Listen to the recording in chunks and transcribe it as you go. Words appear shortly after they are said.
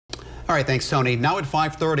All right, thanks, Tony. Now at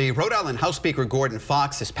 5:30, Rhode Island House Speaker Gordon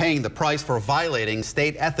Fox is paying the price for violating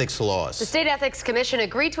state ethics laws. The State Ethics Commission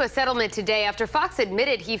agreed to a settlement today after Fox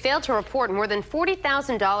admitted he failed to report more than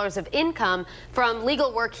 $40,000 of income from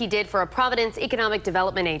legal work he did for a Providence Economic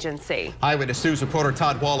Development Agency. Eyewitness News reporter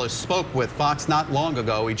Todd Wallace spoke with Fox not long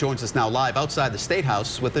ago. He joins us now live outside the State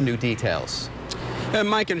House with the new details. And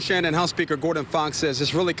Mike and Shannon, House Speaker Gordon Fox says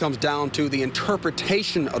this really comes down to the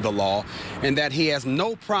interpretation of the law and that he has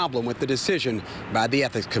no problem with the decision by the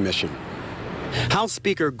Ethics Commission. House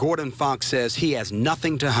Speaker Gordon Fox says he has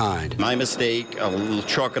nothing to hide. My mistake, I'll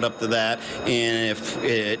chalk it up to that. And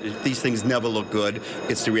if these things never look good,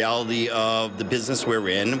 it's the reality of the business we're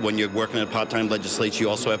in. When you're working in a part-time legislature, you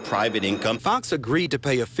also have private income. Fox agreed to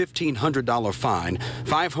pay a $1,500 fine,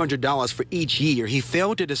 $500 for each year he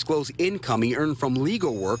failed to disclose income he earned from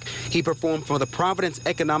legal work he performed for the Providence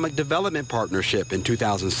Economic Development Partnership in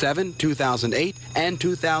 2007, 2008, and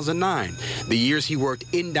 2009, the years he worked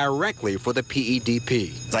indirectly for the PEDP.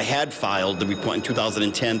 I had filed the report in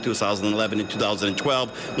 2010, 2011, and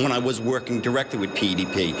 2012 when I was working directly with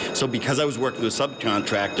PEDP. So because I was working with a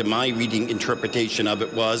subcontractor, my reading interpretation of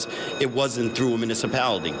it wasn't through a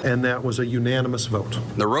municipality. And that was a unanimous vote.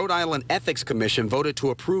 The Rhode Island Ethics Commission voted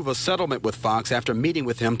to approve a settlement with Fox after meeting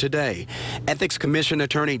with him today. Ethics Commission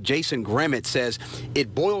attorney Jason Grammett says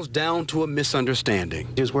it boils down to a misunderstanding.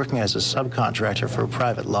 He was working as a subcontractor for a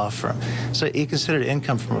private law firm. So he considered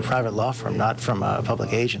income from a private law firm, not from a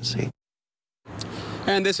public agency.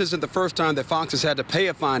 And this isn't the first time that Fox has had to pay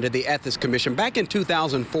a fine to the Ethics Commission. Back in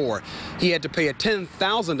 2004, he had to pay a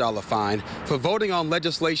 $10,000 fine for voting on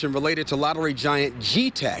legislation related to lottery giant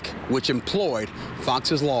G-Tech, which employed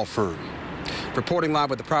Fox's law firm. Reporting live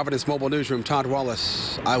with the Providence Mobile Newsroom, Todd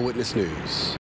Wallace, Eyewitness News.